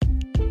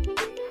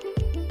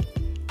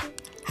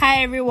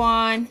Hi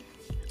everyone,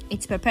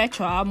 it's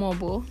Perpetua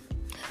Mobile.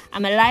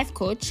 I'm a life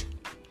coach,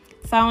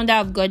 founder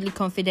of Godly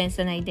Confidence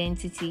and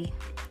Identity,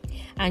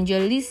 and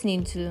you're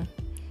listening to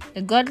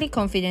the Godly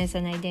Confidence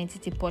and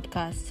Identity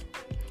podcast.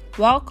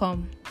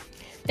 Welcome.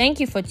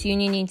 Thank you for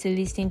tuning in to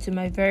listening to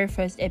my very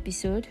first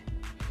episode.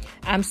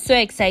 I'm so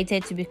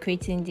excited to be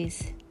creating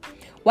this.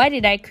 Why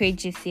did I create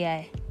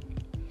GCI?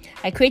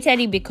 I created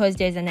it because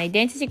there's an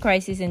identity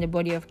crisis in the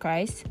body of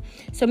Christ.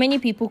 So many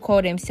people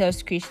call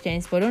themselves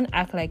Christians but don't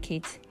act like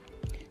it.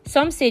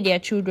 Some say they are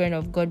children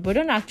of God but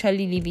don't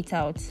actually live it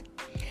out.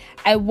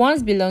 I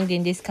once belonged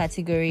in this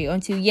category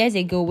until years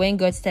ago when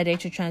God started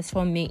to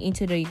transform me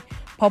into the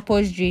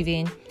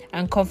purpose-driven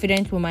and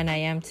confident woman I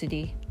am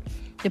today.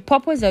 The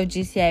purpose of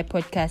GCI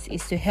podcast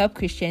is to help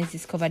Christians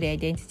discover their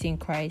identity in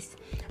Christ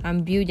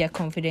and build their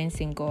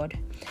confidence in God.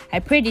 I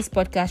pray this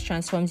podcast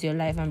transforms your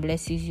life and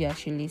blesses you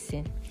as you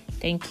listen.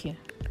 Thank you.